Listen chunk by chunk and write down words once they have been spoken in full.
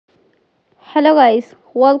Hello guys,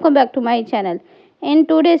 welcome back to my channel. In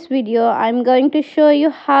today's video, I'm going to show you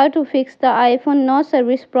how to fix the iPhone no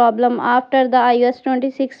service problem after the iOS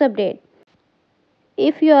 26 update.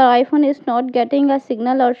 If your iPhone is not getting a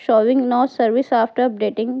signal or showing no service after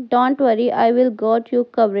updating, don't worry, I will got you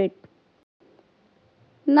covered.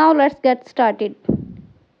 Now let's get started.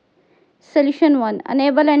 Solution 1.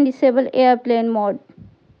 Enable and disable airplane mode.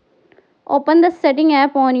 Open the setting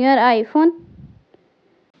app on your iPhone.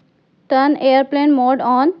 Turn airplane mode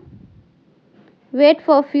on. Wait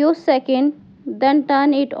for few seconds, then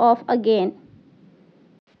turn it off again.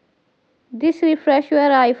 This refresh your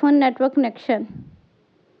iPhone network connection.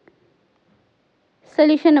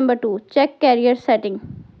 Solution number 2. Check carrier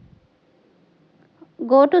setting.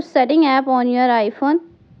 Go to setting app on your iPhone.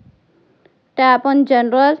 Tap on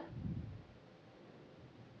general.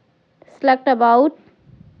 Select about.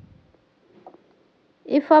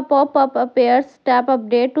 If a pop-up appears, tap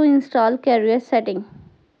update to install carrier setting.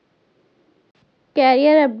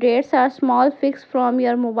 Carrier updates are small fix from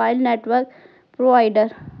your mobile network provider.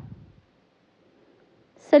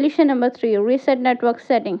 Solution number 3. Reset network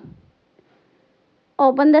setting.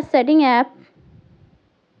 Open the setting app.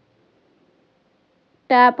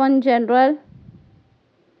 Tap on general.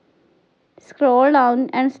 Scroll down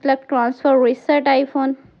and select transfer reset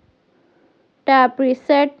iPhone. Tap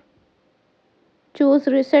reset. Choose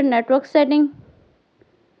reset network setting.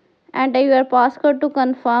 Enter your passcode to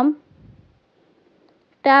confirm.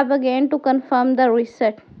 Tap again to confirm the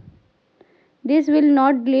reset. This will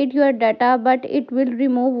not delete your data, but it will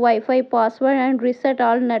remove Wi-Fi password and reset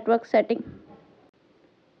all network settings.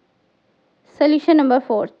 Solution number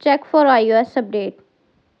 4. Check for iOS update.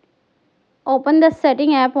 Open the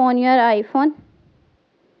setting app on your iPhone.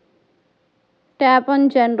 Tap on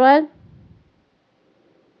general.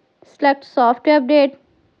 Select software update.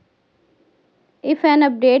 If an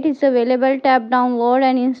update is available, tap download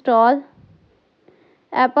and install.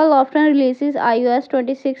 Apple often releases iOS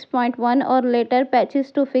 26.1 or later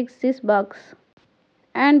patches to fix these bugs.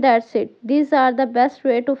 And that's it. These are the best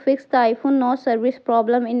way to fix the iPhone no service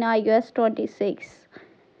problem in iOS 26.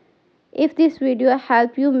 If this video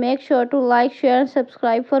helped you, make sure to like, share and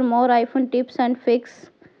subscribe for more iPhone tips and fix.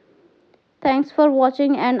 Thanks for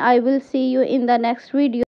watching and I will see you in the next video.